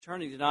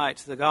Turning tonight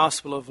to the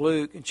Gospel of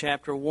Luke in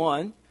chapter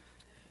 1,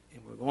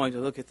 and we're going to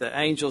look at the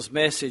angel's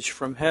message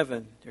from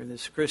heaven during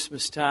this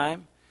Christmas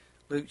time.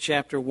 Luke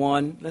chapter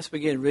 1, let's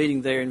begin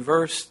reading there in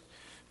verse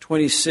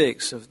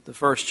 26 of the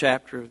first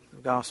chapter of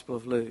the Gospel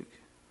of Luke.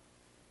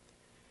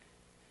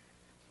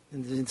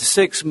 In the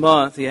 6th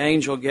month, the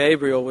angel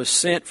Gabriel was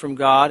sent from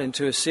God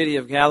into a city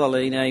of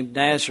Galilee named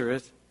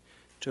Nazareth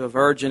to a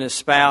virgin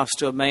espoused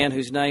to a man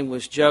whose name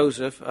was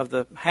Joseph of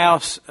the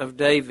house of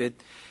David,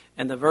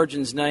 and the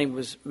virgin's name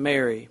was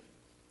Mary.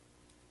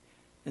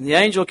 And the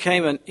angel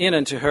came in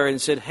unto her and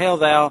said, Hail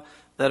thou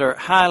that art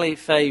highly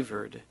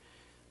favored,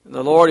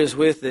 the Lord is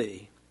with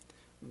thee.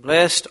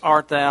 Blessed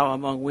art thou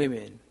among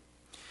women.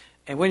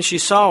 And when she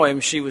saw him,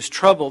 she was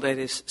troubled at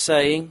his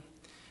saying,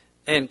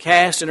 and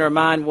cast in her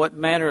mind what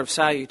manner of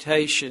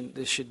salutation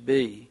this should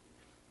be.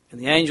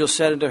 And the angel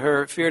said unto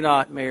her, Fear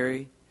not,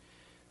 Mary,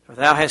 for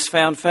thou hast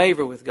found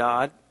favor with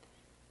God.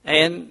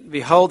 And,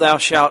 behold, thou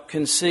shalt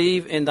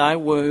conceive in thy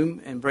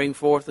womb, and bring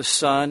forth a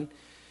son,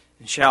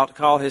 and shalt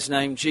call his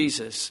name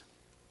Jesus.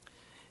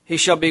 He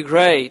shall be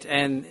great,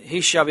 and he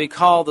shall be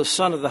called the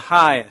Son of the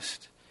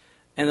Highest.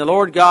 And the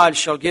Lord God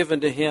shall give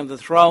unto him the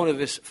throne of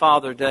his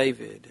father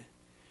David.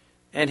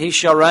 And he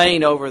shall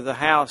reign over the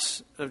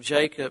house of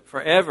Jacob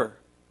forever,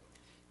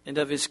 and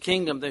of his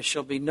kingdom there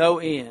shall be no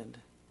end.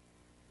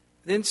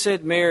 Then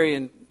said Mary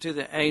unto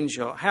the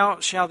angel,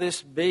 How shall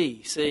this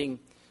be, seeing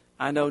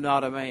I know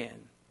not a man?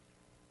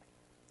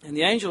 And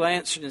the angel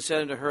answered and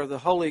said unto her, The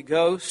Holy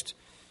Ghost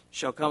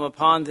shall come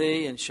upon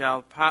thee, and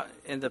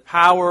the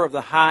power of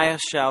the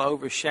highest shall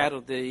overshadow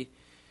thee.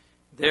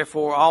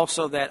 Therefore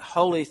also that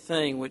holy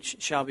thing which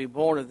shall be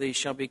born of thee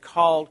shall be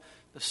called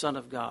the Son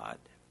of God.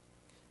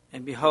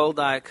 And behold,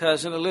 thy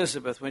cousin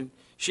Elizabeth, when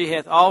she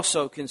hath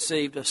also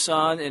conceived a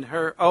son in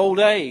her old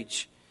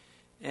age,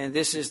 and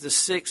this is the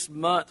 6th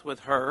month with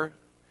her,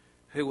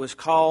 who was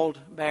called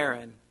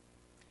barren.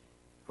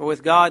 For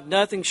with God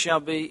nothing shall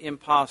be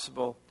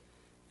impossible.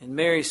 And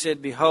Mary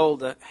said, Behold,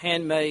 the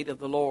handmaid of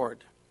the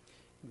Lord,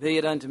 be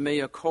it unto me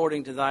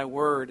according to thy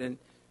word. And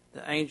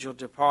the angel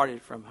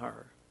departed from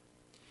her.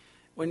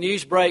 When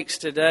news breaks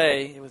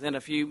today, within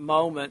a few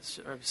moments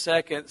or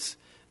seconds,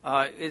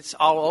 it's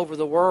all over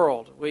the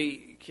world.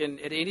 We can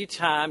at any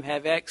time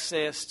have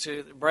access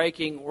to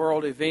breaking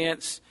world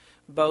events,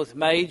 both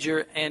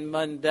major and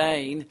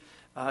mundane,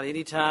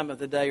 any time of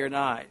the day or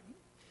night.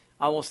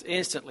 Almost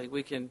instantly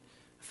we can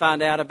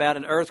find out about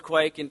an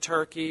earthquake in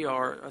Turkey,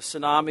 or a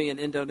tsunami in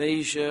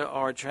Indonesia,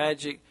 or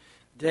tragic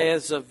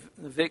deaths of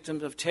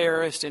victims of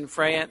terrorists in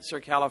France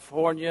or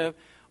California,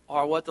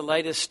 or what the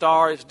latest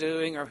star is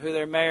doing, or who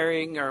they're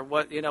marrying, or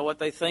what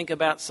they think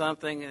about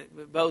something.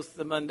 Both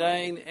the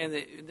mundane and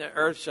the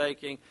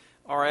earth-shaking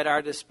are at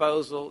our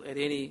disposal at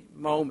any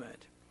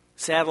moment.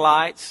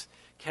 Satellites,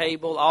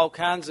 cable, all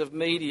kinds of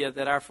media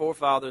that our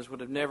forefathers would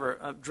have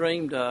never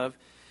dreamed of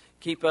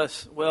keep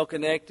us well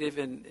connected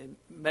and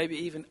maybe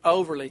even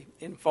overly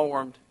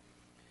informed.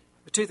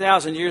 But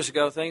 2,000 years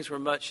ago, things were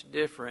much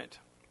different.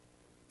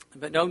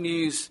 But no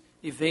news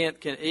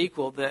event can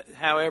equal that,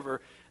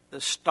 however,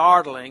 the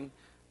startling,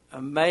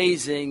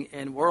 amazing,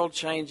 and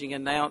world-changing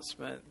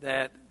announcement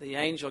that the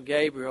angel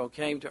Gabriel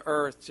came to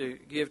earth to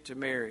give to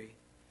Mary.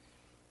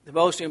 The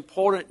most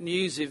important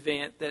news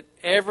event that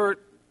ever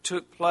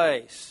took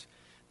place,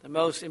 the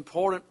most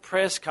important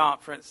press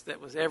conference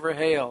that was ever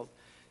held,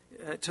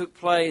 took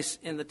place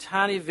in the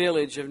tiny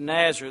village of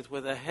Nazareth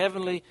with a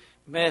heavenly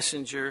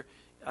messenger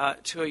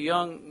to a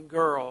young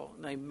girl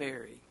named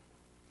Mary.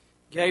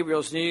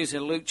 Gabriel's news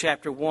in Luke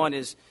chapter 1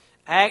 is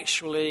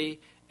actually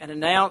an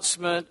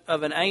announcement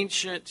of an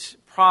ancient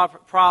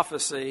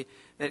prophecy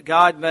that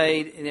God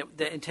made,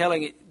 and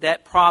telling it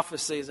that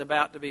prophecy is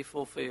about to be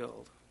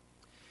fulfilled.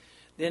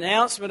 The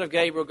announcement of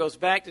Gabriel goes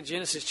back to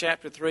Genesis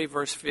chapter 3,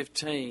 verse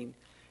 15,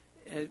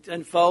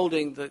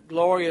 unfolding the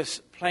glorious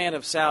plan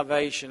of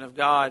salvation of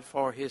God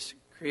for His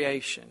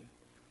creation.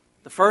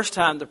 The first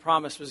time the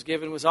promise was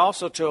given was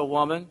also to a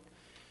woman,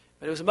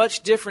 but it was a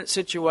much different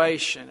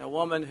situation. A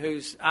woman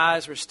whose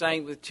eyes were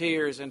stained with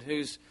tears and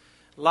whose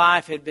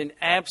life had been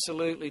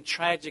absolutely,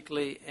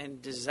 tragically, and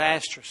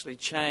disastrously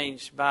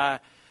changed by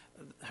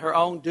her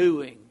own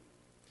doing.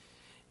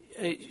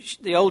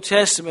 The Old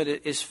Testament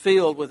is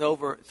filled with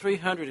over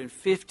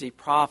 350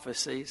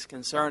 prophecies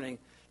concerning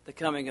the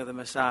coming of the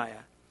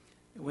Messiah.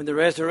 When the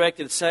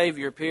resurrected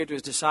Savior appeared to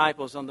His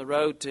disciples on the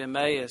road to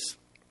Emmaus,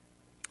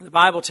 the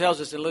Bible tells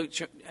us in Luke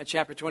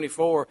chapter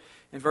 24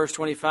 and verse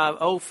 25,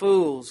 O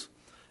fools,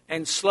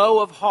 and slow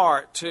of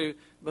heart to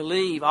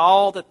believe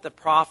all that the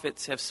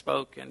prophets have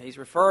spoken. He's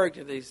referring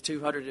to these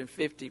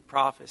 250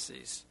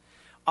 prophecies.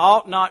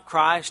 Ought not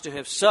Christ to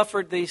have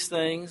suffered these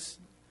things?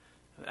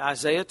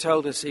 Isaiah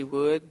told us He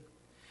would.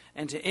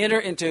 And to enter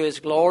into His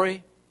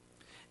glory.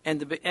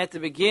 And at the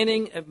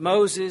beginning of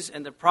Moses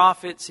and the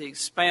prophets, He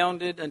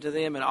expounded unto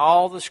them in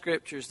all the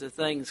Scriptures the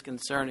things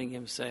concerning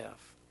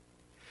Himself.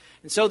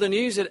 And so the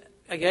news that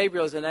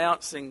Gabriel is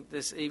announcing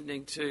this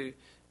evening to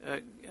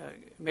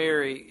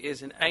Mary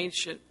is an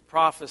ancient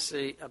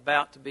prophecy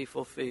about to be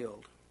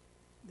fulfilled.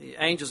 The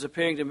angels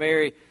appearing to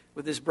Mary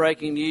with this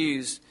breaking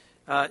news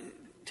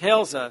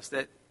tells us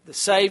that the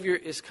Savior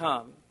is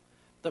come.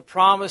 The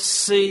promised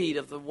seed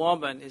of the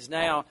woman is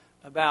now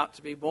about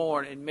to be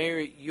born, and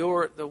Mary,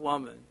 you're the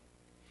woman.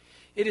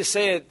 It is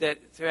said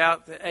that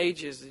throughout the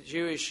ages, the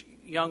Jewish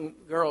young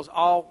girls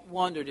all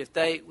wondered if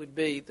they would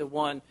be the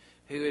one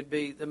who would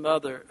be the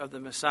mother of the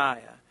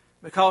Messiah,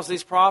 because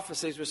these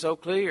prophecies were so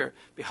clear.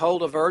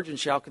 Behold, a virgin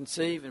shall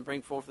conceive and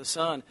bring forth a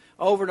son.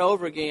 Over and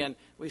over again,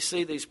 we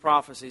see these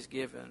prophecies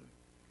given.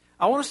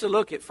 I want us to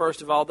look at,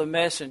 first of all, the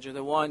messenger,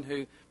 the one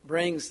who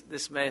brings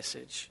this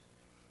message.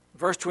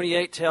 Verse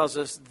 28 tells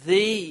us,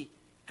 the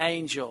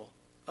angel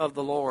of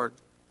the Lord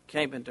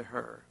came into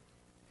her.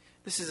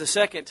 This is the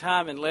second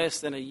time in less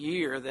than a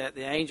year that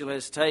the angel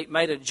has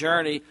made a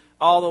journey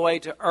all the way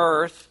to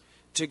earth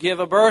to give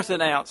a birth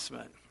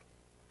announcement.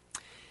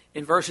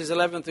 In verses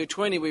 11 through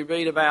 20, we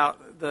read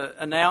about the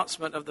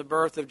announcement of the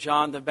birth of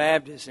John the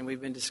Baptist, and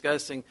we've been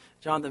discussing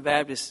John the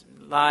Baptist's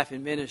life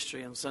and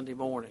ministry on Sunday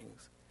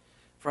mornings.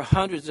 For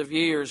hundreds of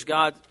years,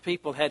 God's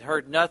people had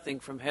heard nothing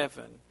from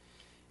heaven.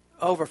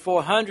 Over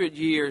 400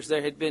 years,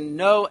 there had been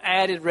no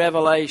added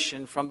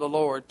revelation from the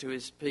Lord to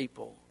His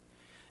people.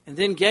 And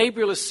then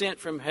Gabriel is sent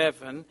from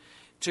heaven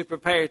to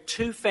prepare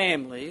two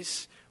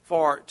families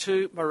for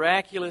two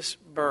miraculous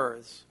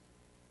births.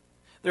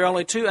 There are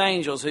only two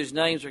angels whose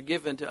names are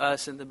given to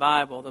us in the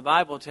Bible. The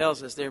Bible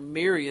tells us there are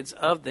myriads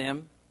of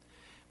them.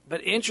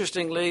 But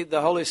interestingly,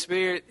 the Holy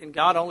Spirit and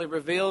God only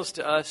reveals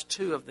to us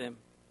two of them.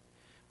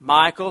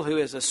 Michael, who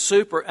is a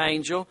super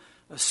angel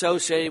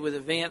associated with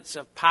events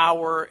of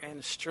power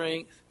and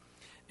strength,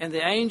 and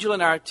the angel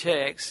in our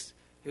text,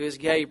 who is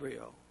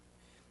Gabriel.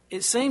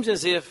 It seems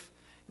as if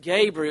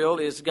Gabriel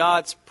is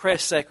God's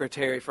press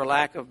secretary, for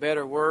lack of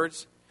better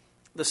words,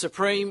 the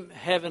supreme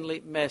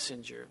heavenly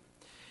messenger.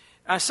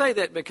 I say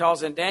that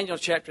because in Daniel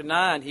chapter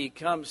 9,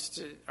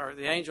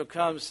 the angel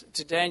comes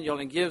to Daniel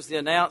and gives the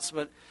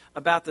announcement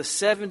about the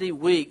 70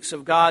 weeks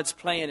of God's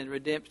plan in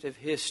redemptive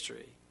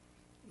history.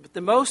 But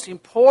the most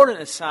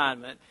important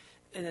assignment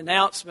and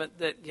announcement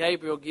that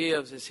Gabriel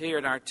gives is here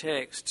in our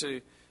text to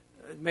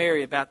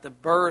Mary about the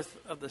birth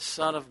of the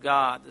Son of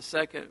God, the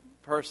second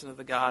person of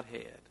the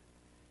Godhead.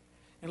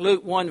 In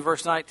Luke 1,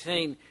 verse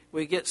 19,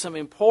 we get some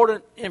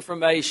important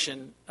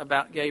information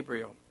about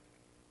Gabriel.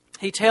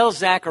 He tells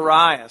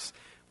Zacharias,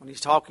 when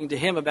he's talking to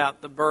him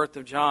about the birth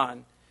of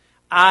John,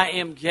 I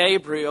am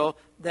Gabriel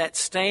that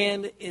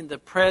stand in the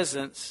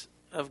presence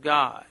of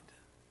God.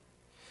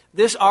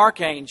 This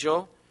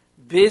archangel,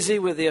 busy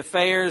with the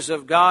affairs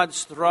of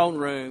God's throne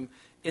room,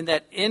 in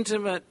that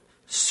intimate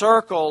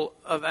circle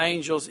of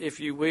angels,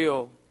 if you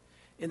will,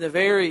 in the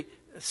very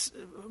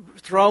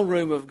throne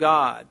room of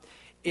God,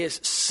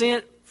 is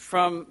sent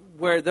from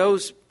where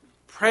those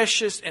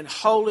precious and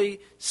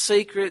holy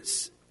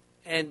secrets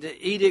and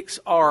edicts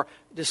are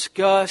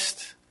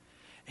discussed.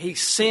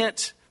 He's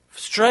sent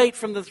straight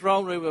from the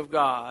throne room of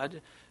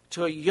God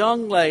to a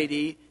young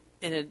lady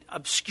in an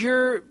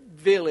obscure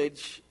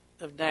village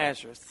of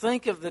Nazareth.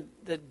 Think of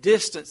the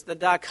distance, the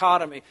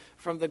dichotomy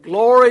from the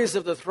glories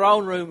of the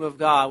throne room of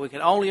God. We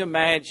can only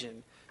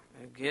imagine.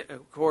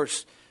 Of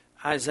course,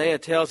 Isaiah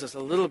tells us a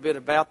little bit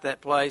about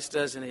that place,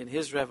 doesn't he, in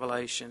his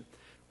revelation.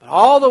 But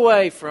all the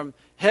way from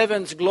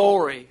heaven's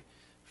glory,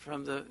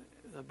 from the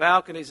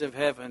balconies of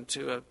heaven,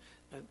 to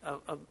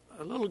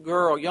a little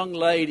girl, young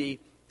lady,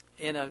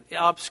 in an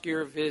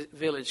obscure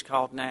village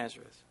called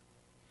Nazareth.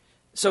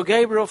 So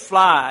Gabriel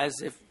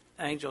flies, if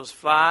angels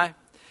fly,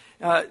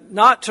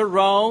 not to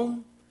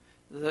Rome,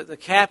 the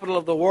capital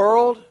of the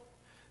world,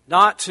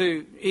 not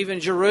to even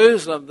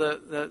Jerusalem,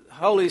 the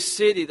holy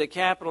city, the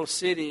capital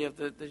city of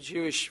the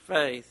Jewish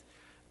faith,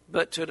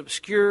 but to an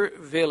obscure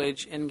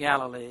village in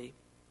Galilee.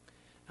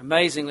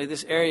 Amazingly,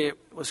 this area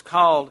was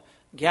called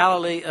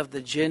Galilee of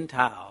the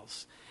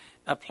Gentiles,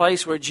 a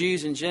place where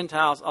Jews and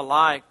Gentiles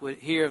alike would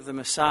hear of the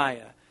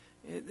Messiah.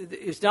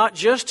 It's not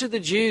just to the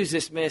Jews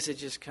this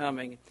message is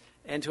coming,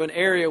 and to an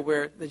area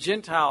where the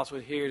Gentiles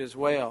would hear it as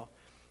well.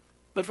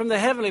 But from the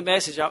heavenly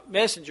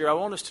messenger, I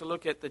want us to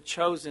look at the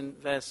chosen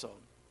vessel.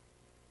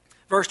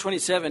 Verse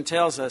 27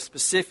 tells us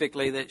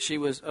specifically that she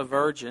was a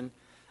virgin,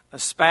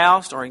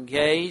 espoused or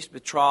engaged,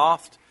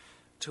 betrothed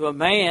to a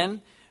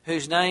man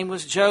whose name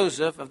was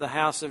Joseph of the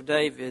house of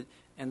David.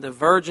 And the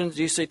virgins,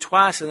 you see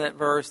twice in that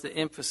verse the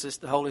emphasis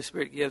the Holy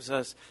Spirit gives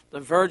us. The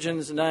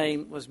virgin's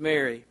name was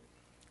Mary.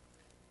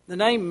 The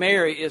name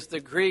Mary is the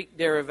Greek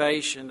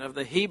derivation of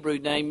the Hebrew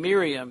name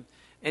Miriam,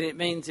 and it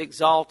means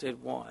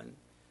exalted one.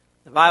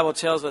 The Bible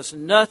tells us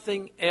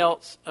nothing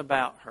else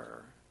about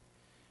her.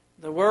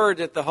 The word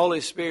that the Holy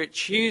Spirit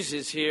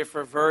chooses here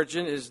for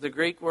virgin is the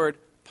Greek word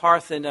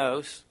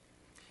parthenos,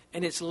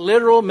 and its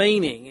literal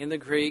meaning in the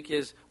Greek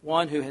is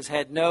one who has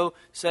had no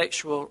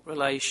sexual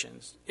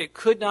relations. It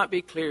could not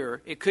be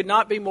clearer. It could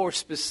not be more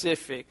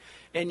specific.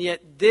 And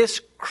yet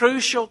this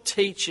crucial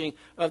teaching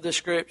of the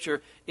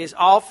Scripture is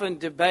often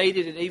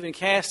debated and even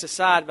cast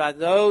aside by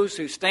those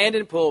who stand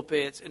in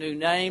pulpits and who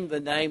name the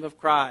name of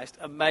Christ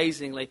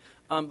amazingly,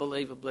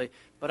 unbelievably.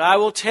 But I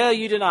will tell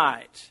you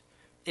tonight,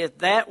 if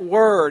that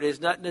word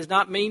does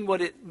not mean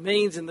what it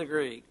means in the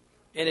Greek,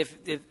 And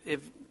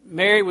if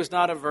Mary was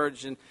not a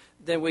virgin,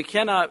 then we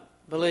cannot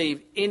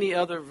believe any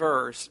other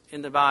verse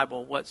in the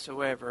Bible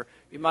whatsoever.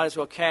 You might as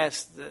well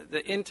cast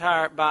the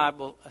entire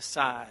Bible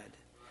aside.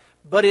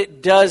 But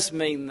it does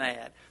mean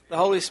that. The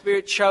Holy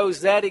Spirit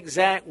chose that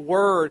exact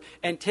word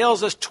and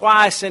tells us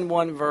twice in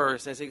one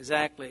verse that's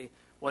exactly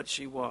what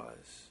she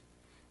was.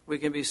 We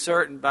can be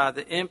certain by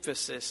the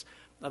emphasis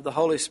of the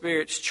Holy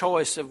Spirit's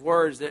choice of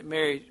words that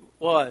Mary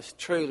was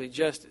truly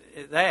just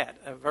that,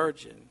 a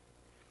virgin.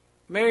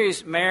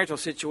 Mary's marital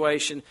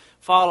situation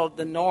followed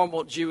the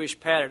normal Jewish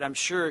pattern. I'm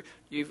sure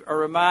you are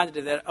reminded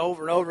of that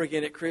over and over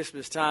again at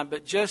Christmas time,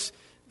 but just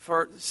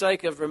for the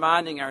sake of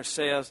reminding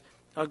ourselves,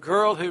 a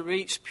girl who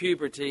reached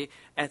puberty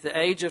at the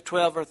age of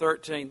 12 or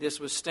 13, this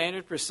was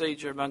standard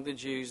procedure among the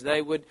Jews.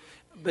 They would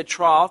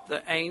betroth,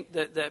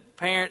 the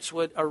parents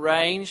would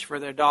arrange for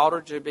their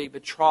daughter to be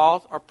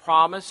betrothed or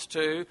promised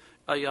to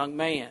a young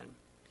man.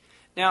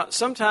 Now,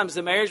 sometimes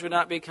the marriage would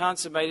not be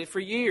consummated for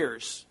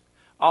years,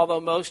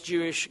 although most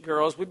Jewish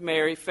girls would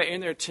marry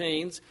in their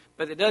teens,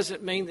 but it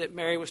doesn't mean that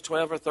Mary was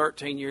 12 or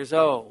 13 years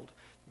old.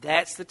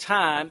 That's the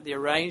time, the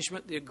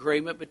arrangement, the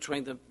agreement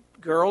between the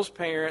girl's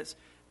parents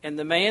and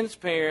the man's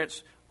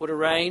parents would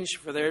arrange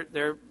for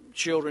their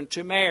children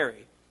to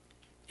marry.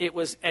 It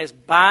was as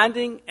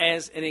binding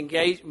as an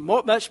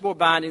engagement, much more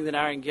binding than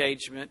our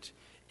engagement.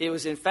 It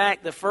was, in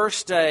fact, the first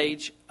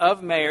stage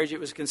of marriage. It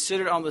was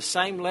considered on the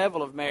same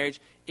level of marriage,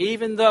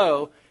 even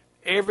though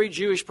every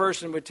Jewish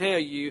person would tell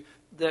you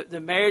that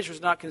the marriage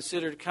was not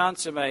considered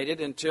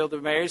consummated until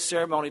the marriage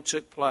ceremony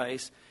took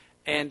place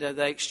and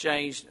they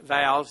exchanged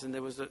vows and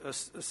there was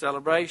a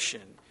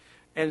celebration.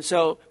 And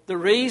so the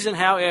reason,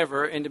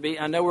 however,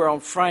 I know we're on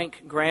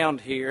frank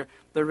ground here,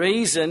 the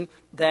reason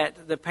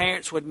that the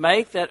parents would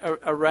make that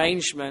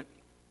arrangement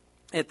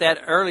at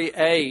that early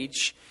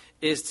age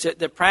is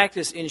the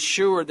practice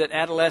ensured that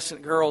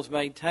adolescent girls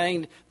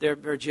maintained their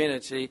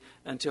virginity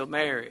until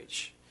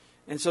marriage.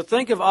 And so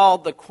think of all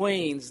the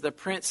queens, the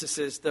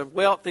princesses, the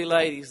wealthy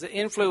ladies, the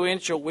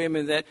influential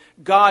women that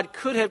God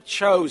could have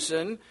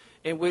chosen,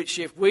 in which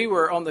if we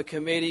were on the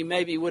committee,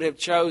 maybe would have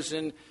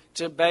chosen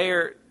to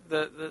bear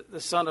the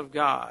Son of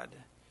God.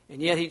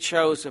 And yet he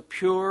chose a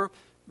pure,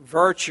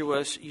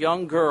 virtuous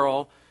young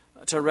girl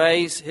to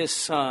raise his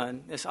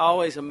son. It's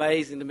always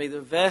amazing to me,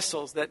 the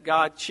vessels that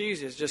God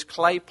chooses, just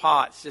clay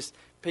pots, just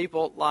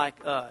people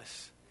like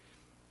us.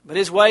 But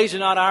his ways are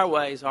not our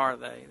ways, are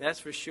they? That's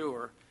for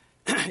sure.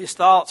 His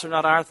thoughts are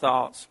not our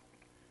thoughts.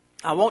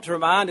 I want to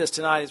remind us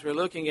tonight as we're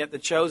looking at the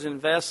chosen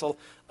vessel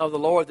of the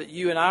Lord that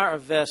you and I are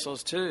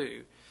vessels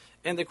too.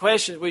 And the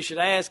questions we should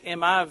ask,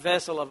 am I a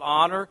vessel of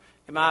honor?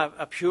 Am I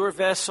a pure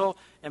vessel?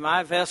 Am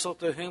I a vessel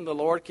to whom the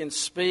Lord can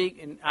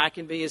speak and I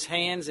can be his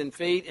hands and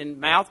feet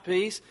and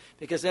mouthpiece?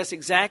 Because that's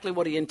exactly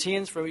what he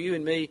intends for you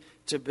and me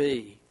to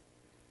be.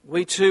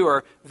 We too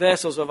are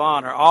vessels of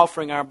honor,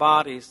 offering our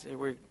bodies.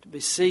 We're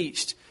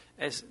beseeched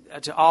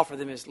to offer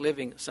them as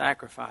living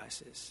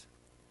sacrifices.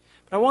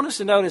 But I want us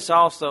to notice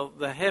also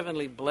the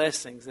heavenly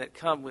blessings that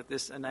come with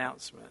this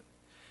announcement.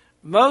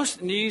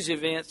 Most news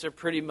events are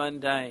pretty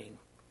mundane.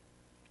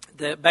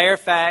 The bare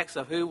facts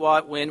of who,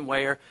 what, when,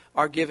 where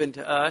are given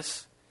to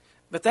us.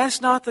 But that's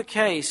not the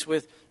case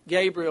with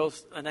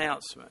Gabriel's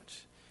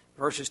announcement.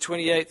 Verses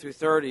 28 through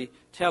 30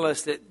 tell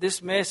us that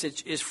this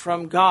message is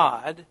from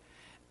God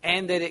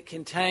and that it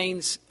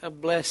contains a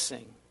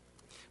blessing.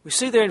 We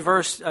see there in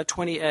verse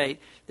 28,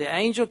 the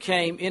angel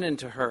came in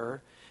unto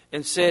her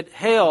and said,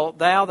 Hail,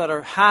 thou that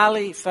art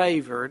highly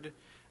favored,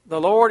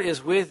 the Lord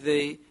is with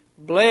thee,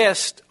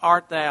 blessed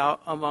art thou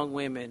among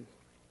women.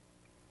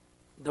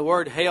 The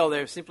word hail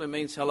there simply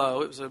means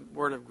hello. It was a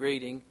word of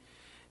greeting.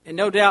 And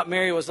no doubt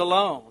Mary was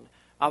alone.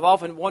 I've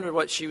often wondered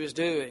what she was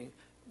doing.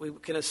 We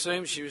can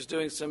assume she was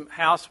doing some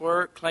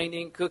housework,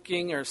 cleaning,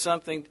 cooking, or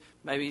something.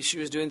 Maybe she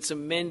was doing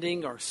some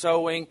mending or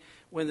sewing.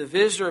 When the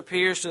visitor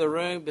appears to the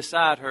room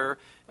beside her,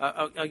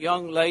 a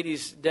young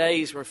lady's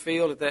days were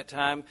filled at that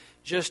time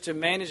just to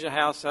manage a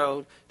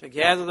household, to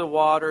gather the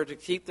water, to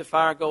keep the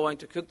fire going,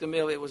 to cook the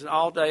meal. It was an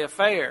all-day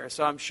affair,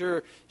 so I'm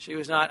sure she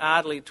was not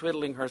idly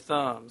twiddling her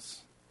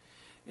thumbs.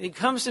 And he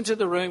comes into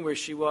the room where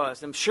she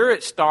was. I'm sure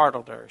it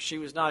startled her. She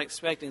was not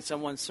expecting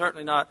someone,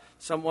 certainly not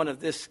someone of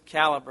this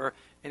caliber.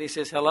 And he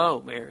says,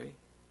 Hello, Mary.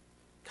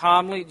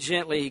 Calmly,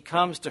 gently, he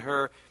comes to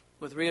her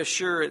with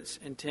reassurance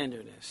and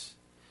tenderness.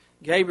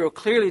 Gabriel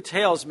clearly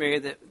tells Mary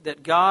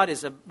that God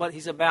what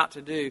he's about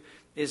to do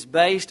is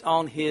based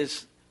on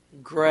his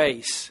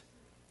grace.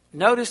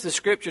 Notice the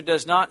scripture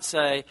does not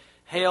say,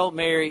 Hail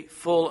Mary,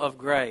 full of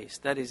grace.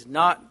 That is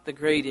not the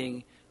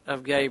greeting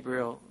of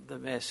Gabriel the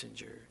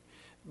messenger.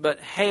 But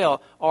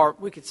hail, or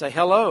we could say,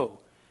 Hello,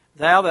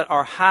 thou that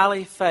art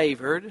highly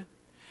favored,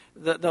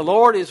 the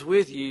Lord is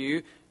with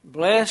you,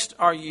 blessed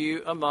are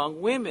you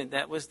among women.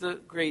 That was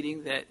the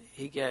greeting that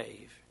he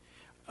gave.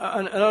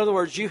 In other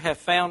words, you have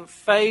found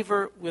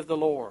favor with the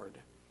Lord.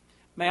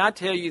 May I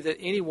tell you that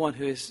anyone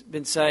who has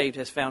been saved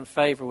has found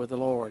favor with the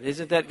Lord.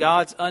 Isn't that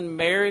God's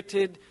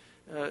unmerited,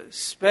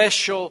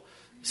 special,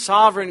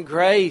 sovereign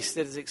grace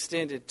that is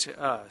extended to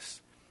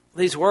us?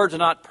 These words are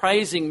not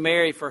praising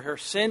Mary for her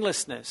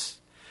sinlessness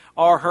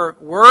or her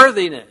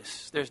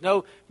worthiness. There's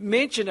no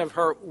mention of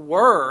her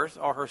worth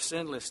or her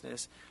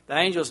sinlessness. The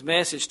angel's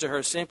message to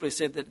her simply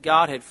said that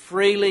God had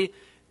freely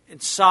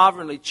and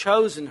sovereignly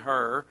chosen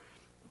her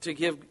to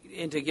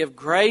give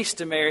grace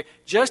to Mary,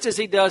 just as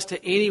He does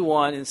to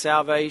anyone in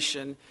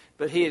salvation.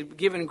 But He had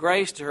given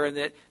grace to her,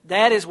 and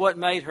that is what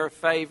made her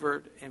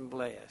favored and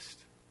blessed.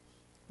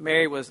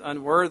 Mary was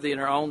unworthy in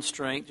her own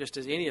strength, just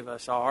as any of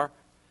us are.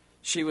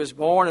 She was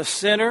born a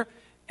sinner,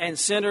 and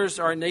sinners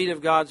are in need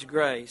of God's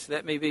grace.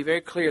 Let me be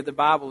very clear. The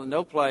Bible in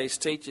no place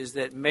teaches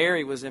that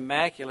Mary was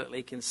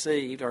immaculately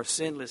conceived or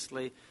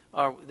sinlessly,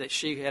 or that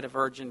she had a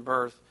virgin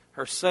birth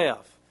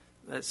herself.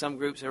 That some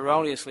groups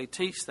erroneously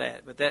teach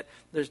that, but that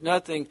there's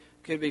nothing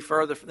could be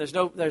further. There's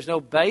no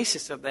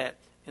basis of that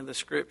in the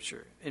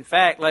Scripture. In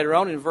fact, later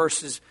on in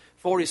verses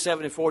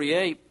 47 and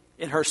 48,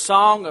 in her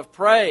song of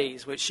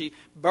praise, which she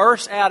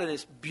bursts out in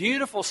this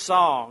beautiful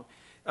song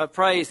of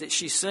praise that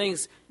she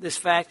sings this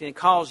fact and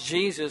calls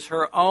Jesus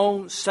her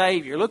own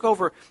Savior. Look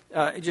over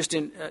just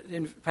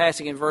in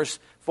passing in verse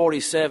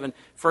 47.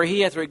 For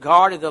He hath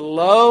regarded the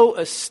low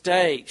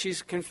estate.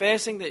 She's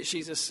confessing that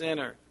she's a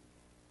sinner.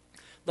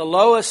 The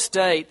low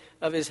estate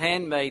of His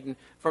handmaiden.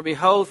 For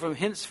behold, from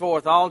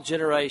henceforth all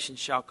generations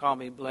shall call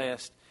me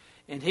blessed.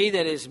 And He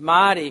that is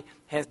mighty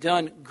hath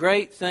done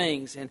great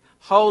things, and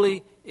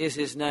holy is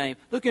His name.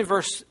 Look in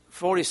verse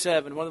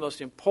 47, one of the most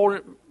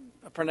important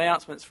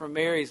pronouncements from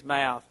Mary's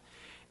mouth.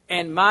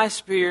 And my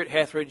spirit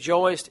hath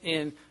rejoiced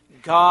in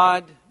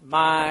God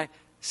my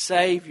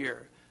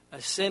Savior.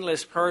 A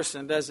sinless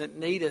person doesn't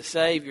need a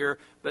Savior,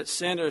 but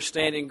sinners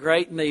stand in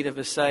great need of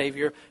a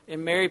Savior.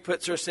 And Mary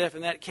puts herself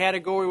in that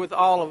category with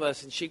all of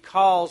us, and she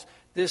calls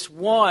this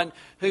one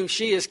whom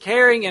she is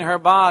carrying in her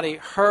body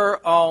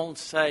her own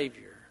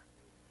Savior.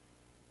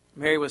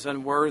 Mary was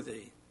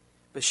unworthy,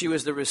 but she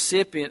was the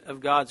recipient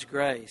of God's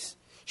grace.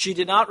 She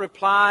did not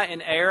reply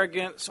in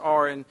arrogance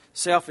or in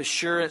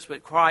self-assurance,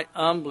 but quite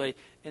humbly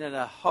and in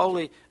a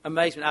holy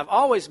amazement. I've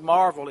always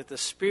marveled at the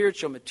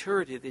spiritual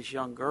maturity of this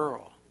young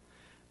girl.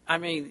 I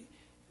mean,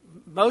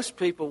 most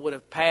people would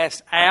have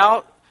passed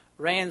out,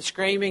 ran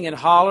screaming and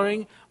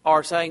hollering,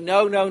 or saying,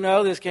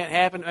 no, this can't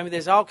happen. I mean,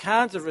 there's all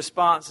kinds of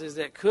responses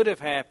that could have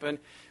happened,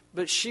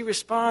 but she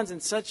responds in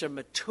such a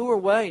mature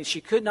way, and she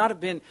could not have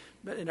been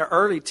in her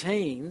early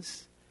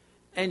teens,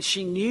 and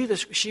she knew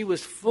this. She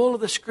was full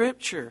of the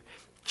Scripture.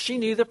 She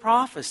knew the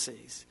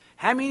prophecies.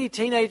 How many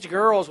teenage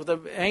girls with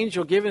an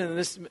angel giving them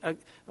this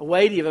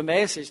weighty of a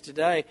message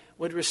today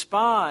would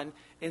respond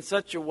in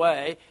such a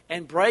way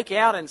and break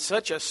out in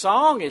such a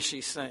song as she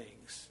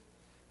sings?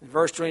 In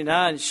verse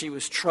 29, she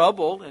was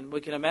troubled, and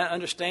we can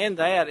understand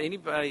that.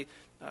 Anybody,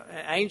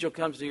 an angel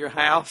comes to your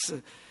house,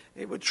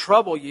 it would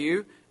trouble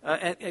you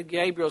at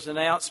Gabriel's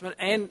announcement.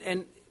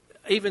 And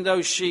even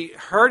though she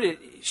heard it,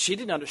 she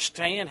didn't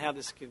understand how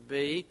this could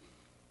be.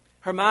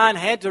 Her mind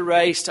had to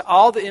race to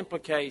all the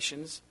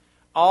implications,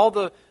 all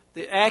the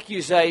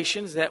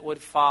accusations that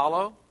would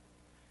follow.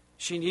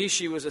 She knew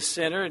she was a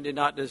sinner and did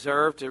not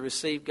deserve to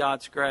receive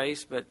God's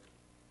grace, but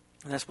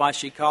that's why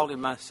she called Him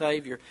my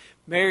Savior.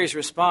 Mary's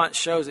response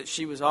shows that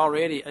she was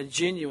already a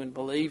genuine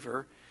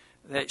believer,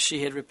 that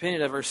she had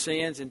repented of her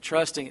sins and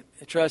trusted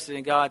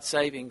in God's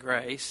saving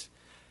grace.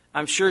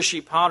 I'm sure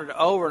she pondered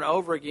over and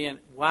over again,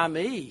 why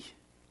me?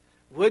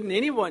 Wouldn't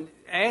anyone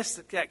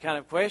ask that kind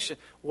of question?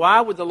 Why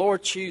would the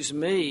Lord choose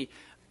me?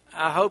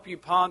 I hope you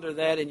ponder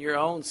that in your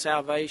own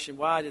salvation.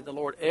 Why did the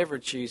Lord ever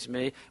choose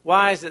me?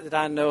 Why is it that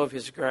I know of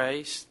His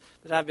grace,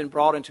 that I've been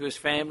brought into His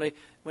family,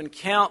 when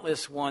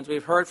countless ones,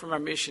 we've heard from our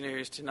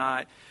missionaries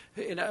tonight,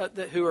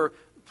 who are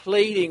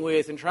pleading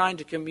with and trying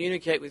to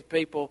communicate with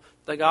people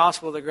the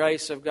gospel of the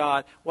grace of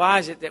God. Why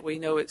is it that we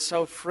know it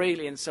so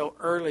freely and so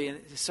early and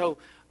it's so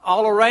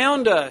all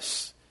around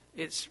us?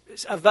 It's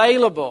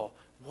available.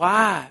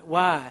 Why?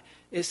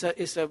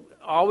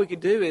 All we could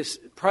do is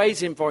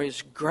praise Him for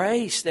His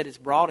grace that has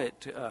brought it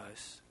to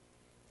us.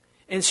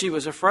 And she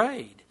was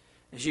afraid.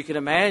 As you can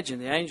imagine,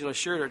 the angel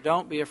assured her,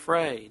 don't be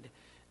afraid.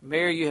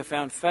 Mary, you have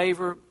found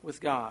favor with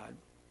God.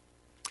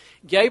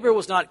 Gabriel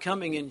was not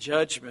coming in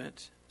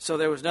judgment, so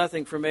there was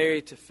nothing for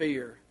Mary to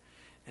fear.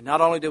 And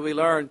not only do we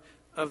learn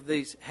of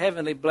these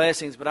heavenly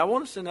blessings, but I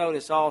want us to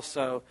notice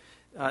also,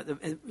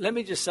 let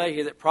me just say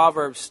here that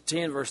Proverbs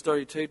 10 verse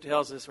 32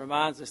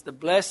 reminds us, the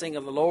blessing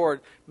of the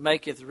Lord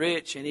maketh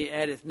rich, and He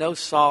addeth no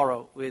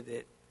sorrow with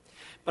it.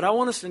 But I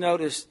want us to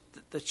notice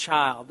the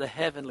child, the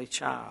heavenly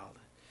child.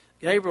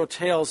 Gabriel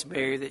tells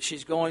Mary that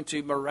she's going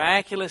to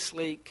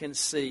miraculously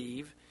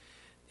conceive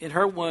in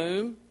her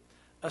womb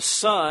a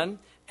son,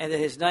 and that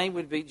His name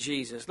would be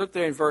Jesus. Look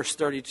there in verse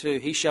 32.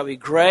 He shall be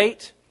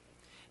great,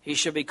 He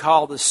shall be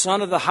called the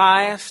Son of the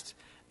Highest,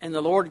 and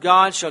the Lord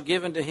God shall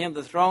give unto Him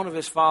the throne of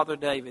His father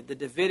David. The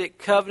Davidic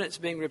covenant's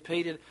being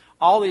repeated.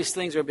 All these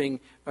things are being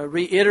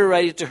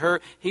reiterated to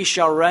her. He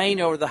shall reign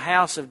over the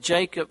house of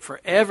Jacob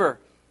forever,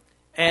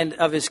 and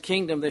of His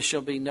kingdom there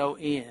shall be no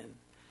end.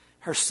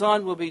 Her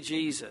son will be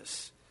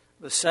Jesus,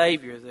 the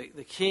Savior,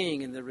 the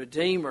King, and the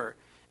Redeemer.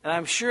 And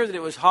I'm sure that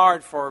it was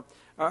hard for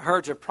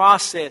her to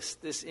process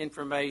this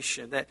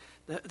information, that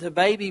the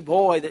baby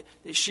boy that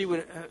she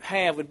would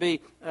have would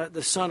be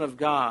the Son of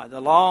God,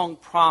 the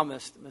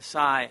long-promised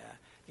Messiah.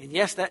 And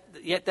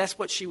yet that's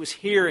what she was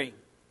hearing.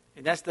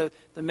 And that's the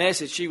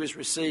message she was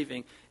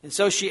receiving. And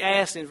so she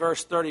asked in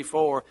verse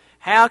 34,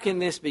 how can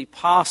this be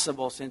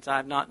possible since I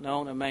have not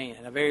known a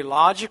man? A very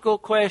logical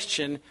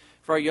question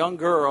for a young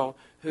girl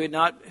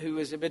who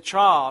was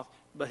betrothed,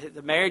 but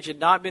the marriage had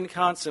not been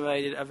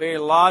consummated. A very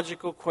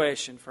logical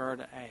question for her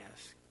to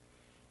ask.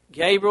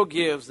 Gabriel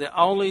gives the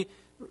only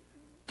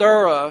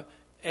thorough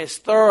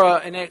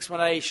an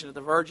explanation of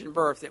the virgin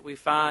birth that we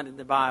find in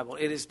the Bible.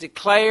 It is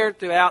declared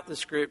throughout the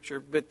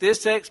Scripture, but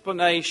this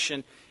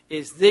explanation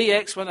is the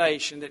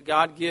explanation that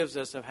God gives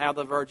us of how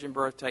the virgin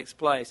birth takes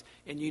place.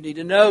 And you need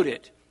to note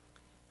it.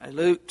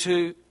 Luke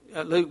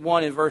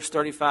 1 in verse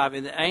 35,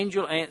 and the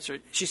angel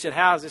answered, she said,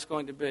 how is this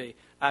going to be?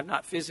 I have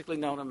not physically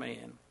known a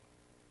man.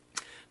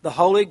 The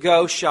Holy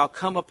Ghost shall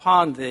come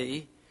upon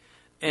thee,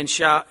 and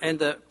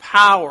the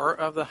power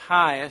of the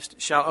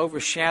highest shall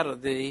overshadow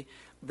thee.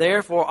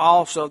 Therefore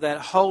also that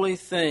holy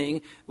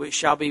thing which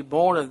shall be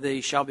born of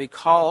thee shall be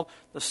called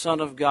the Son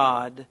of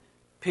God,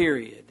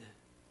 period.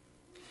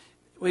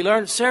 We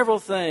learned several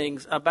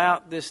things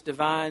about this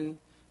divine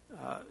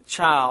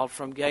child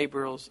from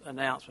Gabriel's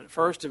announcement.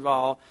 First of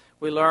all,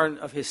 we learn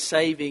of his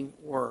saving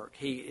work.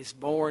 He is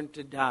born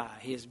to die.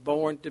 He is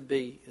born to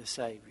be the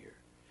Savior.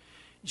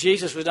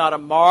 Jesus was not a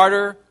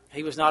martyr.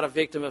 He was not a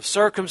victim of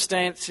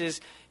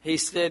circumstances. He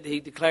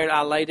declared,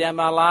 I lay down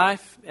my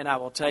life and I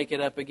will take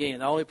it up again.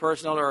 The only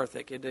person on earth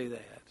that could do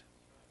that.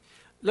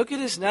 Look at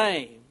his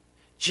name.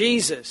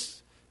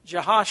 Jesus,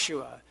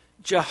 Jehoshua,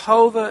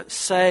 Jehovah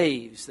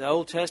saves. The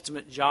Old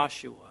Testament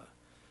Joshua.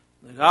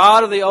 The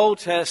God of the Old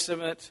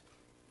Testament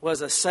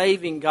was a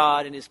saving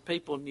God and his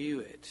people knew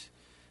it.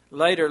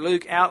 Later,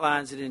 Luke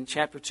outlines it in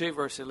chapter 2,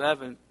 verse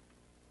 11.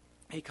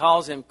 He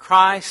calls him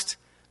Christ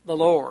the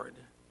Lord.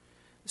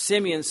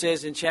 Simeon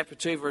says in chapter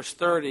 2, verse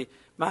 30,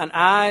 mine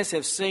eyes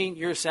have seen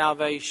your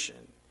salvation.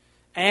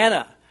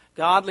 Anna,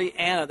 godly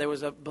Anna, there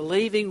was a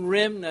believing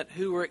remnant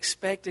who were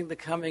expecting the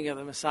coming of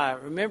the Messiah.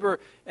 Remember,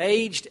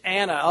 aged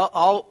Anna,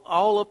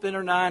 all up in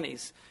her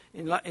 90s,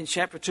 in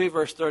chapter 2,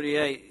 verse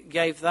 38,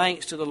 gave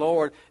thanks to the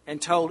Lord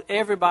and told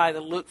everybody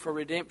that looked for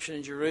redemption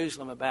in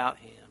Jerusalem about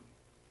him.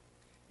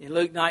 In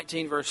Luke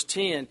 19, verse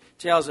 10,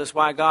 tells us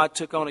why God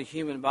took on a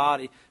human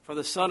body. For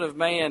the Son of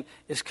Man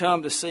is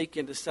come to seek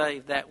and to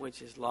save that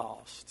which is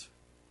lost.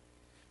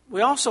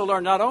 We also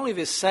learn not only of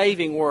his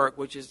saving work,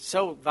 which is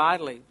so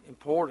vitally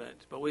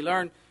important, but we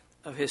learn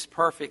of his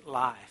perfect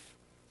life.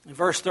 In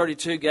verse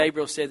 32,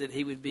 Gabriel said that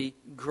he would be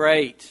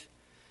great.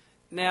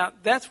 Now,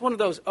 that's one of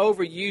those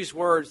overused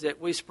words that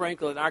we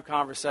sprinkle in our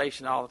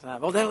conversation all the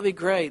time. Oh, that'll be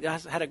great. I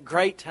had a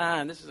great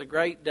time. This is a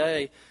great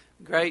day.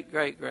 Great,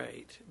 great,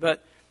 great.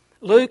 But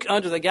Luke,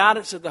 under the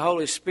guidance of the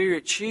Holy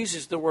Spirit,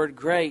 chooses the word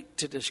great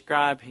to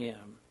describe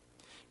him.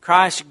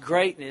 Christ's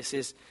greatness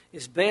is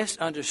best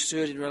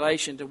understood in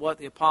relation to what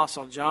the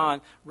Apostle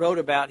John wrote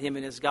about him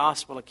in his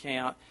gospel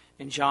account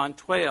in John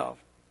 12.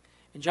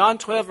 In John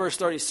 12, verse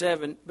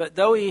 37, but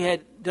though he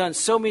had done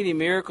so many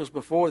miracles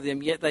before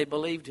them, yet they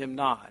believed him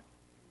not.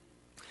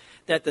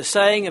 That the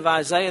saying of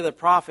Isaiah the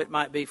prophet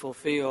might be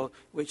fulfilled,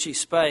 which he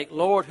spake,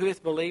 Lord, who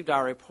hath believed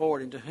our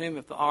report, and to whom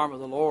hath the arm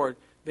of the Lord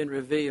been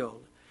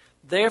revealed?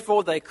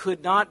 Therefore they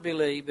could not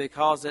believe,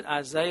 because that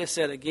Isaiah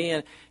said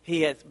again,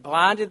 he hath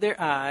blinded their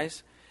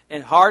eyes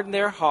and hardened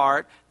their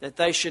heart, that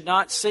they should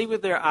not see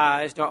with their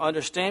eyes, nor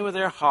understand with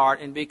their heart,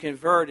 and be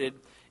converted,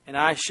 and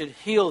I should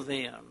heal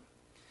them.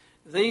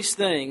 These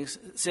things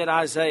said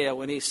Isaiah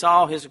when he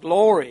saw his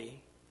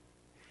glory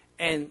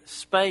and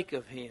spake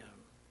of him.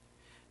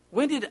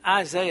 When did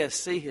Isaiah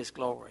see his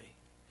glory?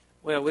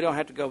 Well, we don't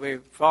have to go very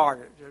far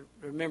to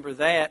remember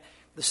that.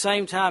 The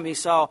same time he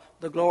saw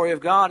the glory of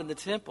God in the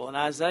temple in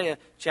Isaiah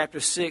chapter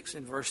 6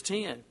 and verse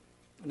 10,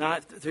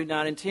 9 through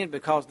 9 and 10,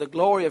 because the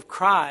glory of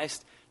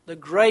Christ, the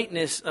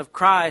greatness of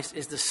Christ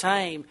is the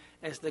same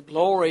as the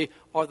glory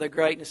or the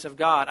greatness of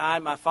God. I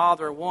and my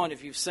Father are one.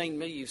 If you've seen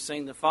me, you've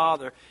seen the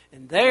Father.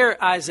 And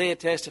there Isaiah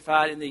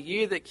testified, in the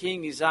year that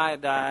King Uzziah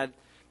died,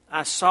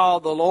 I saw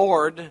the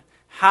Lord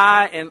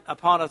high and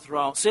upon a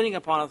throne, sitting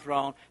upon a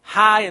throne,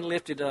 high and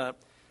lifted up.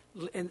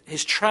 And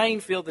his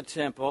train filled the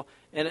temple,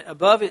 and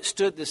above it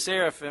stood the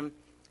seraphim.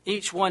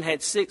 Each one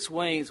had 6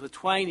 wings. With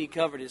twain he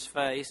covered his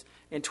face,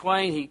 and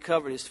twain he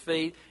covered his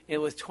feet,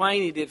 and with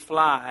twain he did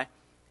fly.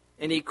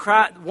 And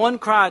one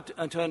cried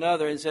unto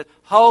another and said,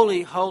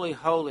 Holy, holy,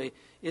 holy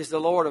is the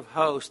Lord of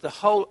hosts. The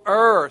whole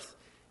earth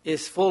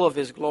is full of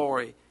his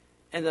glory.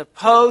 And the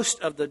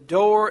post of the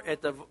door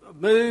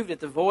moved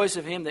at the voice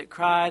of him that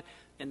cried,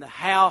 and the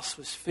house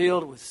was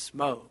filled with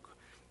smoke.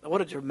 Now,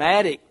 what a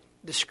dramatic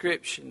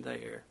description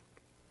there.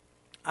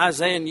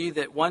 Isaiah knew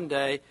that one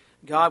day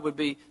God would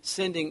be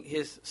sending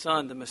his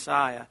son, the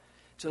Messiah,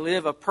 to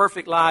live a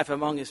perfect life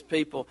among his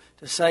people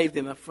to save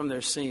them from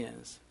their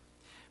sins.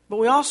 But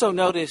we also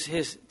notice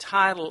his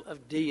title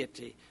of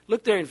deity.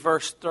 Look there in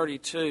verse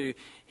 32.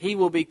 He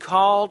will be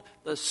called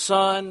the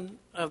Son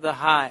of the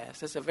Highest.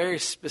 That's a very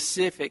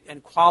specific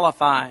and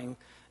qualifying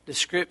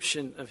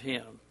description of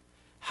him.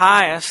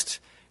 Highest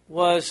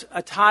was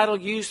a title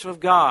used of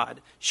God,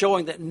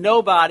 showing that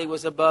nobody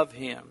was above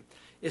him.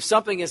 If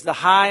something is the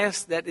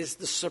highest, that is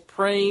the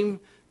supreme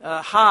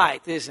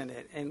height, isn't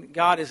it? And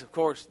God is, of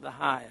course, the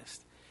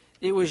highest.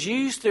 It was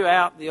used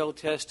throughout the Old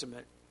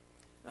Testament.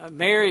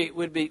 Mary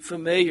would be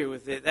familiar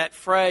with it, that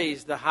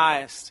phrase, the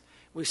highest.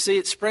 We see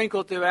it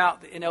sprinkled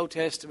throughout in Old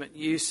Testament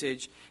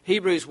usage.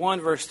 Hebrews 1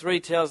 verse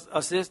 3 tells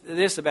us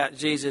this about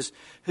Jesus,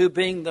 who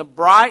being the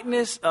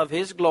brightness of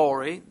his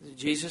glory,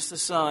 Jesus the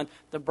Son,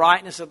 the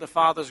brightness of the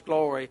Father's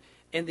glory,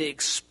 in the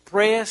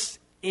express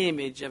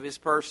image of his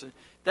person.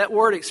 That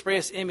word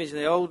express image, in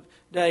the old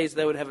days,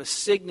 they would have a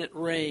signet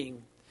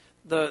ring.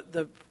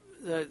 The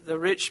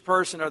rich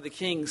person or the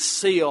king's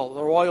seal,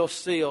 the royal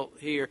seal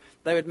here,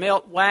 they would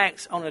melt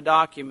wax on a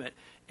document.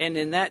 And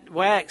in that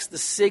wax, the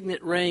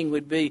signet ring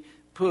would be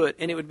put.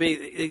 And it would be,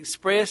 the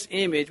express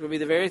image would be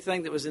the very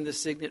thing that was in the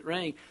signet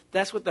ring.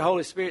 That's what the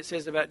Holy Spirit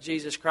says about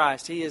Jesus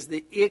Christ. He is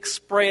the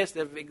express,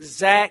 the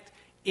exact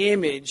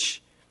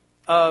image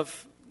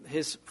of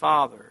his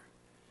Father.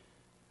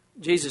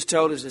 Jesus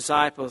told his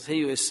disciples,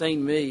 he who has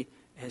seen me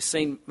has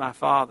seen my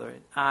Father,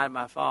 and I and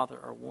my Father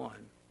are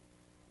one.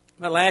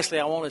 But lastly,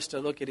 I want us to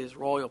look at his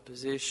royal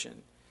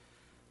position.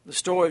 The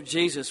story of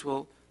Jesus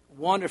will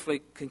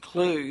wonderfully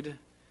conclude.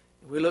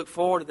 We look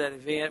forward to that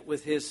event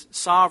with his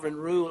sovereign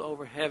rule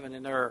over heaven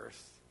and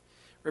earth.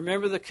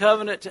 Remember, the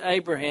covenant to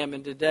Abraham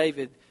and to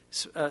David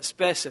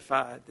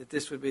specified that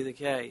this would be the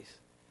case.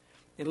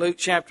 In Luke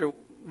chapter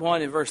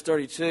 1 and verse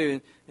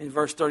 32 and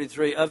verse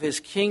 33, of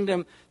his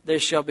kingdom there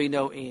shall be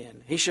no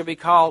end. He shall be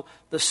called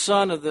the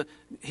Son of the,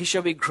 he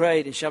shall be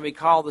great and shall be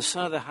called the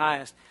Son of the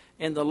Highest.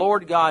 And the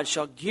Lord God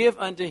shall give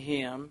unto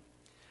him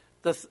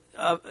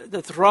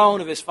the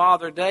throne of his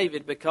father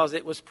David, because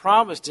it was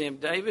promised him.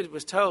 David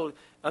was told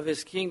of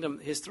his kingdom,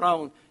 his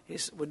throne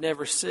would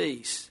never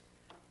cease.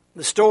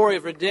 The story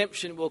of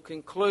redemption will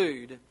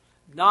conclude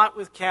not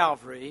with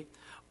Calvary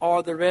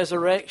or the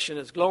resurrection,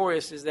 as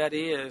glorious as that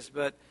is,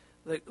 but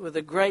with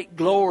the great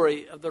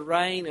glory of the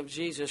reign of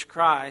Jesus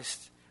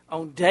Christ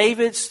on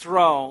David's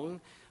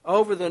throne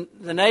over the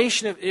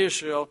nation of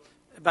Israel,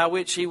 by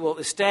which he will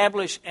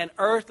establish an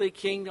earthly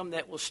kingdom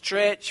that will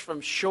stretch from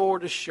shore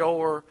to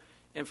shore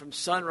and from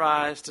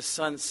sunrise to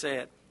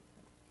sunset.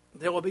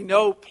 There will be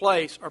no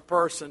place or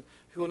person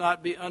who will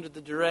not be under the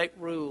direct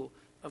rule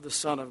of the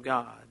Son of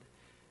God.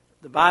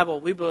 The Bible,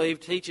 we believe,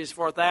 teaches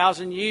for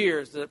 1,000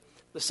 years that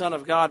the Son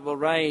of God will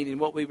reign in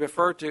what we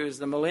refer to as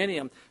the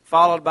millennium,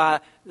 followed by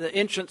the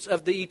entrance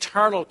of the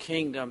eternal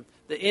kingdom,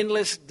 the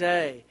endless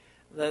day,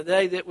 the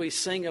day that we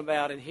sing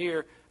about and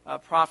hear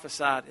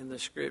prophesied in the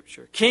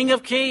Scripture. King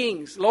of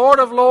kings, Lord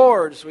of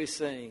lords, we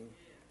sing.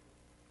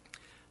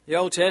 The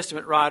Old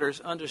Testament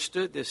writers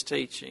understood this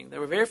teaching. They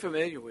were very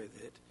familiar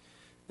with it.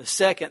 The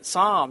second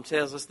Psalm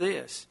tells us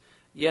this,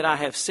 yet I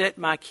have set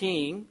my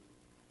king,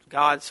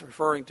 God's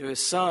referring to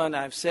his Son,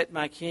 I have set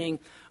my king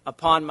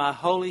upon my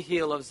holy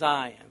hill of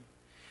Zion.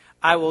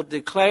 I will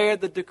declare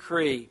the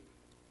decree.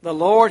 The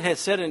Lord hath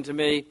said unto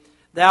me,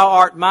 thou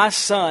art my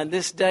Son,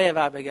 this day have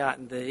I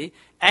begotten thee.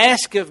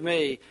 Ask of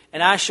me,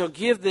 and I shall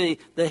give thee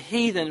the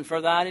heathen for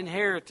thine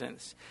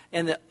inheritance,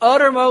 and the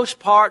uttermost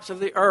parts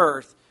of the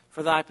earth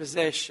for thy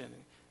possession.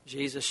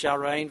 Jesus shall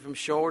reign from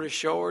shore to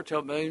shore,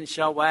 till moon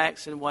shall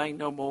wax and wane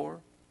no more.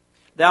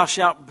 Thou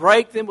shalt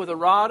break them with a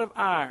rod of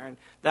iron.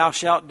 Thou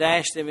shalt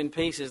dash them in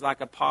pieces like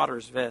a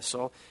potter's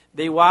vessel.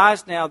 Be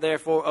wise now,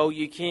 therefore, O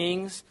ye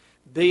kings.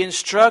 Be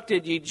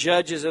instructed, ye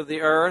judges of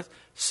the earth.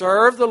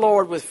 Serve the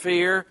Lord with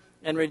fear,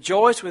 and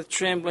rejoice with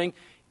trembling.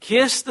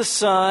 Kiss the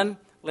Son,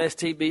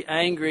 lest he be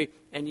angry,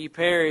 and ye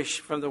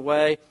perish from the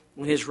way,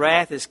 when his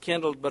wrath is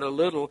kindled but a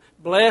little.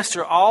 Blessed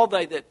are all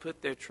they that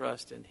put their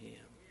trust in him.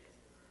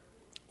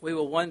 We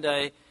will one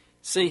day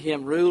see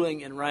him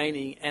ruling and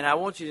reigning, and I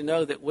want you to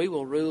know that we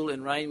will rule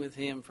and reign with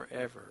him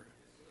forever.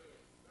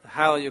 The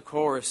Hallelujah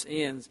chorus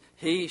ends,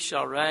 he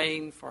shall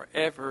reign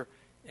forever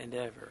and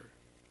ever.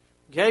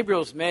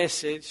 Gabriel's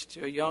message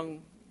to a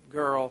young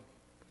girl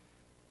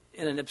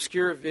in an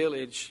obscure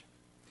village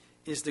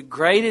is the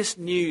greatest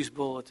news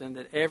bulletin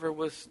that ever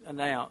was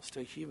announced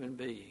to a human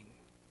being.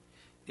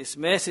 This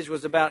message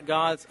was about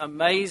God's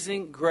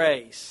amazing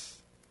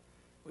grace.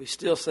 We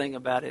still sing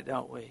about it,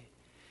 don't we?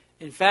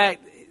 In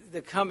fact,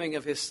 the coming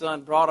of his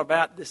Son brought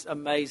about this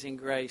amazing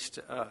grace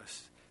to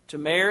us. To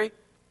Mary,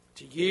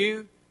 to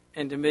you,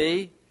 and to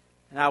me.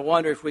 And I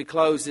wonder, if we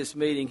close this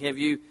meeting, have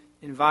you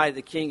invited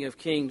the King of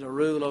Kings to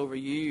rule over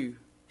you?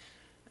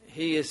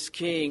 He is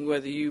King,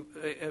 whether you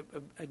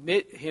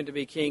admit him to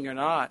be King or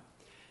not.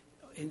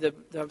 And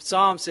the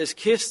Psalm says,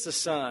 kiss the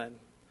Son.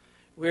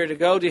 We're to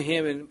go to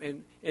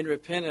him in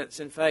repentance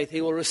and faith.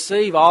 He will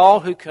receive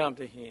all who come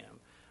to him.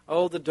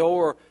 Oh, the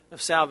door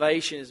of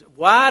salvation is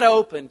wide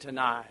open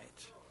tonight.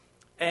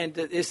 And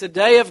it's a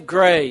day of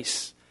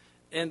grace.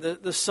 And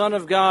the Son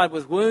of God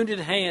with wounded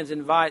hands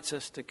invites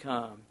us to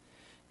come.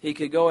 he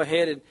could go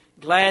ahead and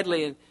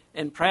gladly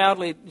and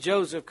proudly,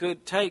 Joseph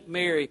could take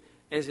Mary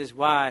as his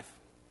wife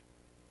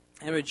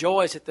and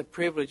rejoice at the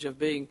privilege of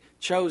being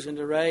chosen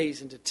to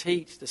raise and to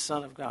teach the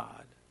Son of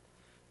God.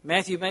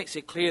 Matthew makes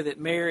it clear that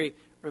Mary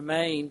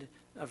remained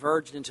a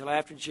virgin until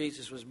after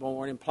Jesus was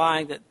born,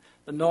 implying that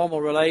the normal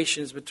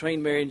relations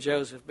between Mary and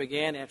Joseph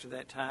began after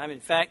that time. In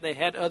fact, they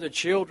had other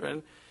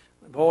children,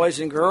 boys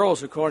and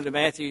girls, according to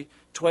Matthew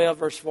 12,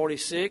 verse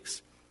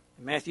 46,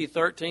 Matthew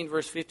 13,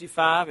 verse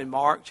 55, and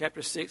Mark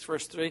chapter 6,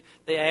 verse 3.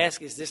 They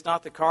ask, is this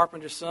not the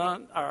carpenter's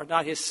son? Are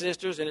not his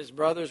sisters and his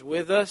brothers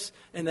with us?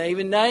 And they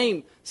even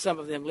name some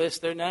of them,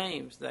 list their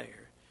names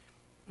there.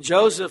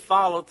 Joseph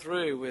followed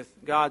through with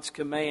God's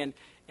command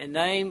and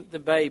named the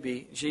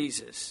baby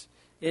Jesus,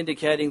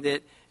 indicating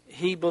that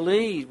he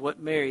believed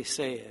what Mary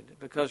said.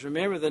 Because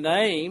remember, the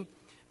name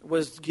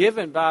was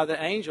given by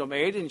the angel.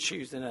 Mary didn't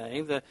choose the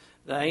name. The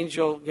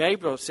angel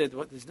Gabriel said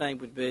what his name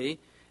would be.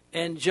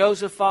 And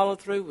Joseph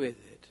followed through with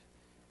it.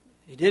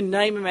 He didn't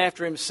name him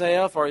after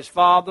himself or his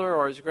father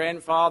or his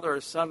grandfather or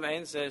some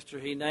ancestor.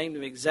 He named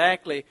him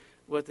exactly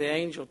what the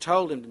angel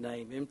told him to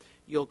name him.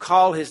 You'll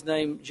call his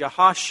name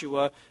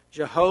Jehoshua,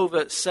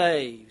 Jehovah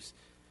saves.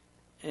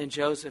 And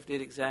Joseph did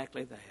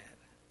exactly that.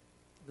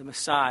 The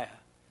Messiah,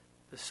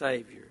 the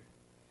Savior.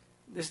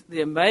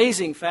 The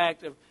amazing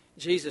fact of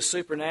Jesus'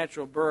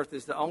 supernatural birth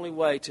is the only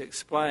way to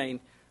explain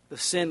the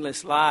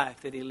sinless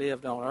life that he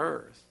lived on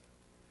earth.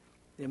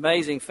 The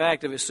amazing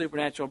fact of his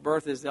supernatural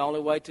birth is the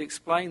only way to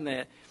explain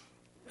that.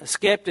 A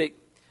skeptic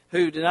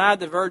who denied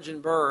the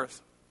virgin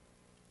birth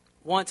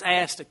once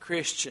asked a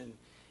Christian,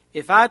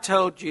 if I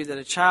told you that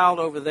a child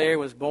over there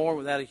was born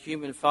without a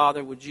human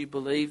father, would you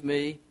believe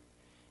me?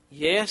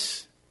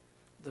 Yes,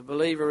 the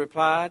believer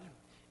replied,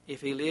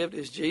 if he lived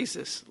as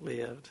Jesus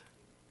lived.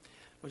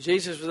 Well,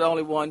 Jesus was the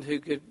only one who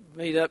could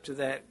meet up to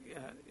that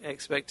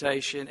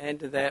expectation and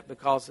to that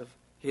because of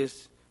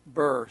his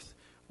birth.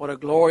 What a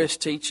glorious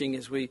teaching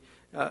as we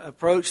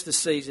approach the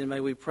season.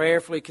 May we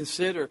prayerfully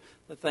consider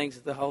the things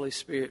that the Holy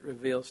Spirit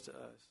reveals to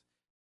us.